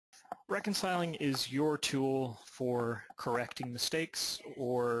Reconciling is your tool for correcting mistakes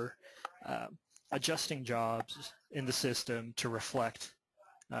or adjusting jobs in the system to reflect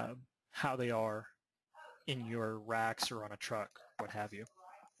how they are in your racks or on a truck, what have you.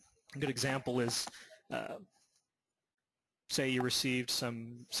 A good example is say we received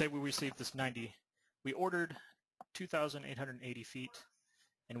this 90, we ordered 2,880 feet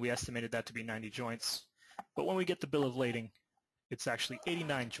and we estimated that to be 90 joints, but when we get the bill of lading, it's actually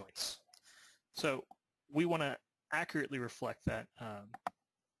 89 joints. So we want to accurately reflect that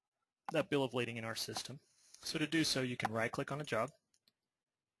that bill of lading in our system. So to do so, you can right-click on a job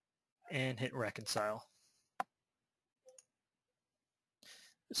and hit Reconcile.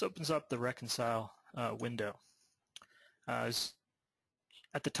 This opens up the Reconcile window.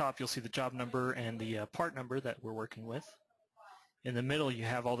 At the top, you'll see the job number and the part number that we're working with. In the middle, you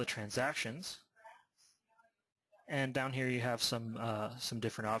have all the transactions. And down here, you have some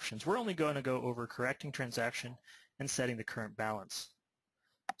different options. We're only going to go over correcting transaction and setting the current balance.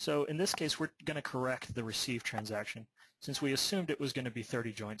 So in this case, we're going to correct the received transaction. Since we assumed it was going to be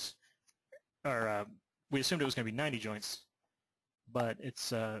 30 joints, or we assumed it was going to be 90 joints, but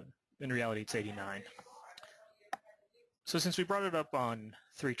it's in reality it's 89. So since we brought it up on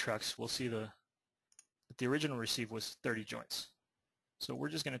 3 trucks, we'll see that the original receive was 30 joints. So we're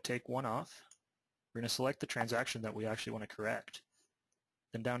just going to take one off. We're going to select the transaction that we actually want to correct.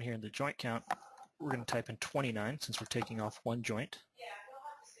 Then down here in the joint count, we're going to type in 29 since we're taking off one joint.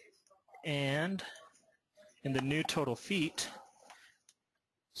 And in the new total feet,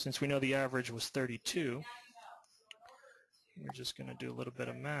 since we know the average was 32, we're just going to do a little bit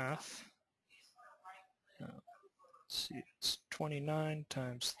of math. Let's see, it's 29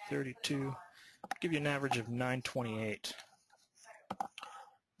 times 32. Give you an average of 928.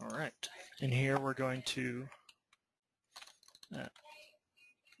 All right, and here we're going to,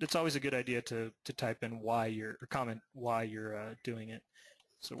 it's always a good idea to type in why you're, or comment why you're doing it.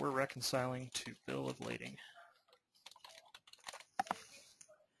 So we're reconciling to bill of lading.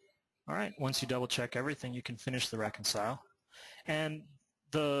 All right, once you double check everything, you can finish the reconcile. And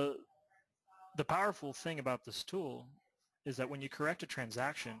the powerful thing about this tool is that when you correct a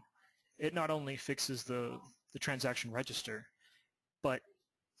transaction, it not only fixes the transaction register, but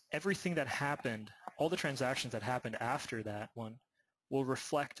everything that happened, all the transactions that happened after that one will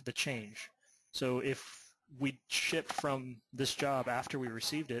reflect the change. So if we ship from this job after we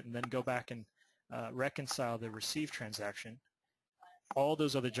received it and then go back and reconcile the received transaction, all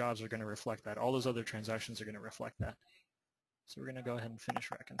those other jobs are going to reflect that. All those other transactions are going to reflect that. So we're going to go ahead and finish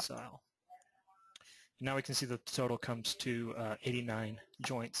reconcile. And now we can see the total comes to 89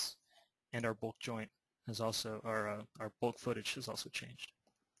 joints, and our bulk joint has also, our bulk footage has also changed.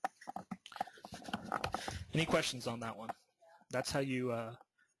 Any questions on that one? That's how you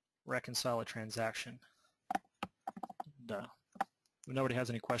reconcile a transaction. And, if nobody has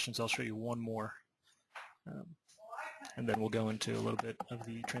any questions, I'll show you one more, and then we'll go into a little bit of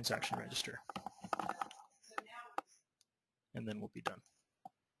the transaction register, and then we'll be done.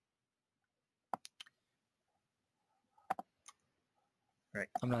 All right,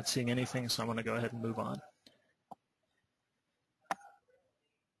 I'm not seeing anything, so I'm going to go ahead and move on.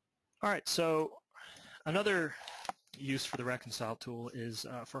 All right, so another use for the Reconcile tool is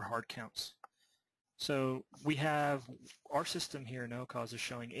for hard counts. So we have our system here in OCAUS is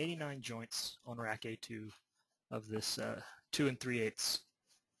showing 89 joints on rack A2 of this 2 3/8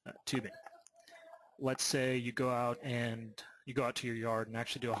 tubing. Let's say you go out to your yard and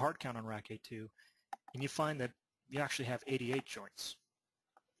actually do a hard count on rack A2, and you find that you actually have 88 joints.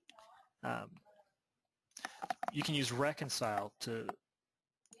 You can use Reconcile to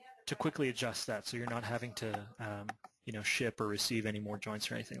quickly adjust that, so you're not having to ship or receive any more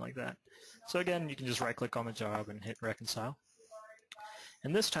joints or anything like that. So again, you can just right-click on the job and hit Reconcile.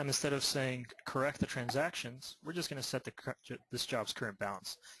 And this time, instead of saying correct the transactions, we're just going to set this job's current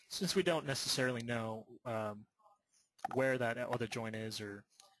balance, since we don't necessarily know where that other joint is or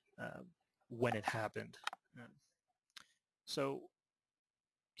when it happened. So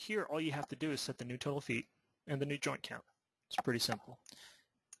here, all you have to do is set the new total feet and the new joint count. It's pretty simple.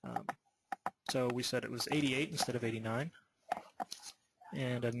 So we said it was 88 instead of 89,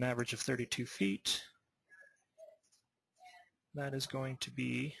 and an average of 32 feet. That is going to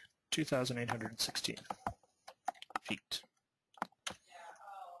be 2,816 feet.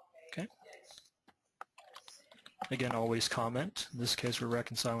 Okay. Again, always comment. In this case, we're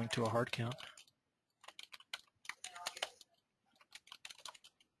reconciling to a hard count.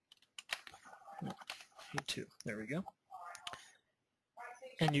 E2. There we go.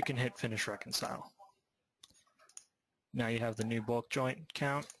 And you can hit Finish Reconcile. Now you have the new bulk joint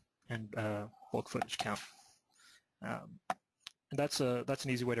count and bulk footage count. And that's an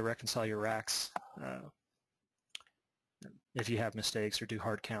easy way to reconcile your racks if you have mistakes or do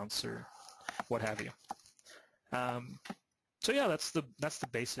hard counts or what have you. So yeah, that's the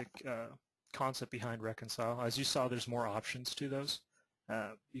basic concept behind Reconcile. As you saw, there's more options to those.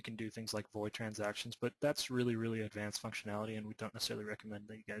 You can do things like void transactions, but that's really, really advanced functionality, and we don't necessarily recommend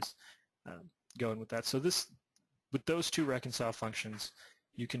that you guys go in with that. So with those two reconcile functions,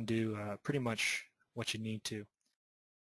 you can do pretty much what you need to.